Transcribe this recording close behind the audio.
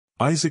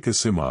Isaac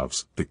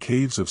Asimov's The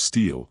Caves of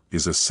Steel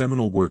is a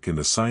seminal work in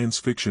the science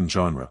fiction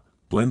genre,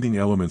 blending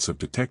elements of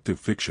detective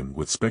fiction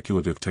with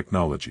speculative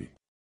technology.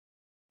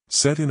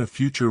 Set in a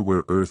future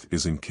where Earth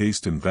is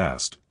encased in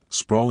vast,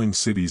 sprawling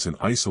cities and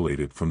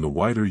isolated from the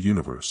wider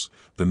universe,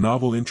 the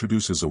novel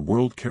introduces a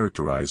world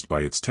characterized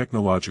by its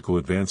technological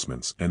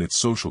advancements and its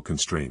social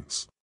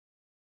constraints.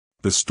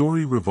 The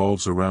story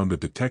revolves around a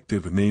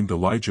detective named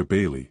Elijah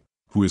Baley,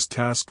 who is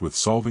tasked with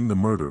solving the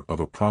murder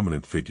of a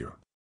prominent figure.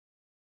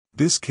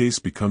 This case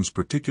becomes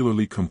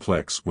particularly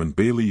complex when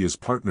Baley is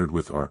partnered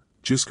with R.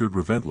 Giskard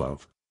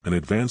Reventlov, an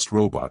advanced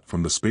robot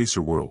from the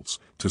spacer worlds,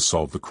 to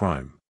solve the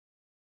crime.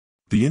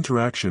 The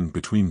interaction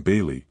between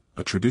Baley,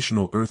 a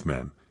traditional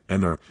Earthman,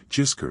 and R.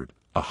 Giskard,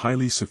 a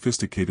highly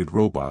sophisticated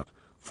robot,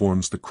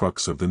 forms the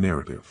crux of the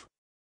narrative.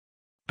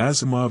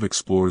 Asimov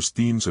explores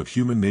themes of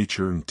human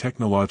nature and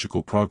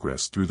technological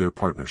progress through their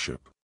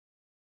partnership.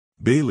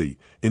 Baley,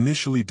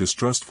 initially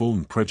distrustful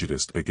and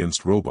prejudiced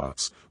against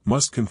robots,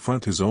 must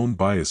confront his own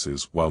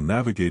biases while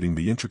navigating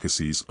the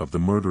intricacies of the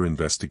murder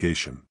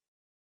investigation.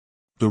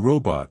 The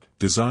robot,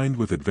 designed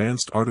with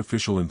advanced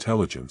artificial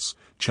intelligence,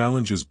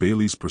 challenges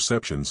Baley's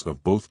perceptions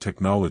of both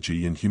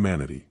technology and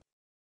humanity.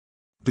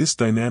 This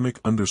dynamic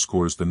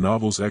underscores the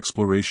novel's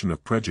exploration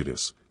of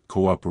prejudice,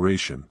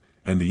 cooperation,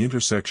 and the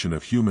intersection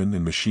of human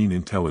and machine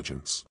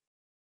intelligence.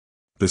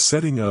 The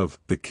setting of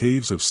The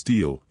Caves of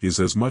Steel is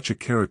as much a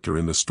character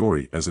in the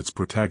story as its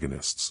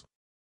protagonists.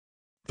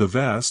 The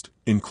vast,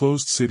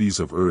 enclosed cities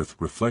of Earth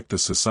reflect a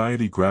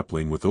society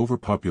grappling with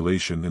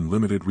overpopulation and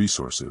limited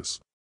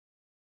resources.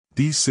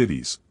 These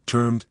cities,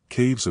 termed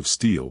Caves of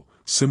Steel,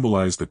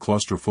 symbolize the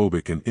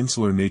claustrophobic and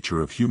insular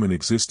nature of human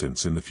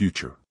existence in the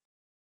future.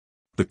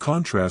 The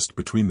contrast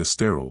between the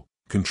sterile,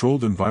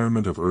 controlled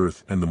environment of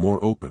Earth and the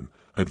more open,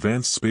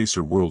 advanced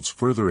spacer worlds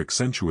further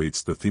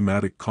accentuates the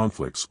thematic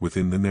conflicts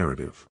within the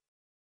narrative.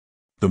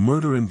 The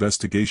murder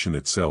investigation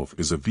itself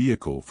is a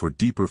vehicle for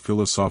deeper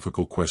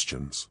philosophical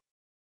questions.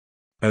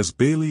 As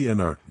Baley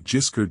and R.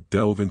 Giskard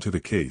delve into the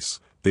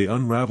case, they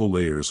unravel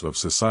layers of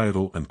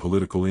societal and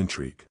political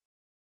intrigue.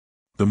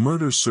 The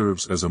murder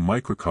serves as a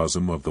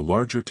microcosm of the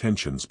larger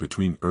tensions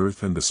between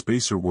Earth and the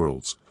spacer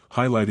worlds,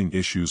 highlighting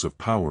issues of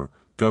power,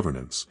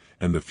 governance,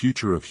 and the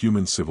future of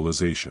human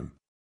civilization.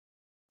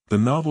 The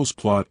novel's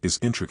plot is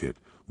intricate,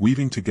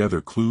 weaving together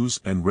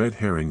clues and red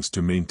herrings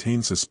to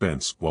maintain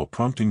suspense while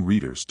prompting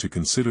readers to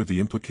consider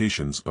the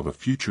implications of a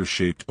future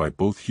shaped by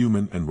both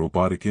human and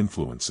robotic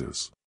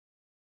influences.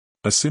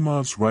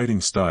 Asimov's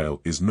writing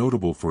style is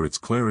notable for its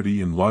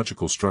clarity and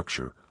logical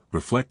structure,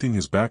 reflecting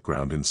his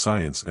background in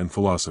science and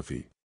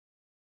philosophy.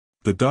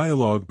 The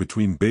dialogue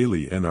between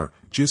Baley and R.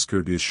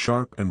 Giskard is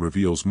sharp and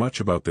reveals much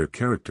about their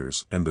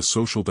characters and the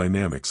social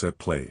dynamics at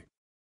play.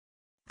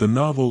 The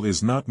novel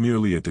is not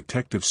merely a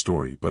detective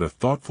story but a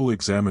thoughtful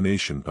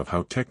examination of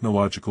how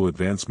technological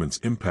advancements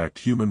impact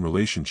human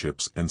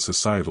relationships and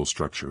societal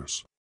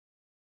structures.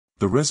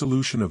 The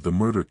resolution of the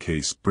murder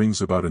case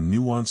brings about a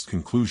nuanced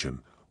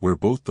conclusion, where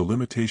both the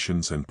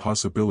limitations and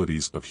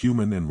possibilities of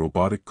human and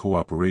robotic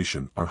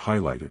cooperation are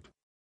highlighted.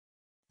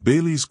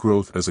 Baley's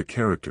growth as a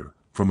character,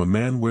 from a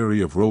man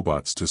wary of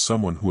robots to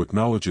someone who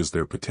acknowledges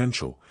their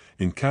potential,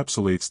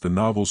 encapsulates the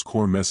novel's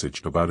core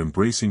message about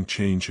embracing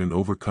change and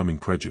overcoming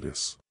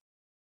prejudice.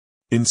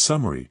 In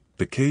summary,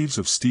 The Caves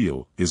of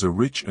Steel is a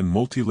rich and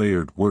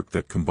multi-layered work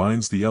that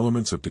combines the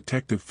elements of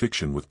detective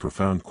fiction with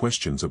profound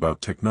questions about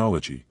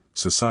technology,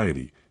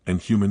 society, and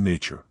human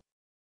nature.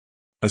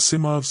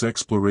 Asimov's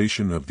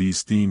exploration of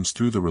these themes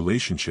through the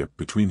relationship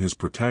between his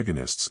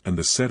protagonists and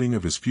the setting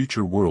of his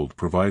future world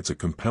provides a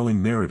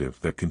compelling narrative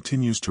that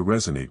continues to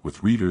resonate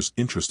with readers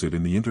interested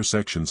in the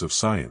intersections of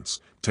science,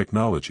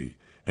 technology,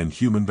 and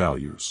human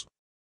values.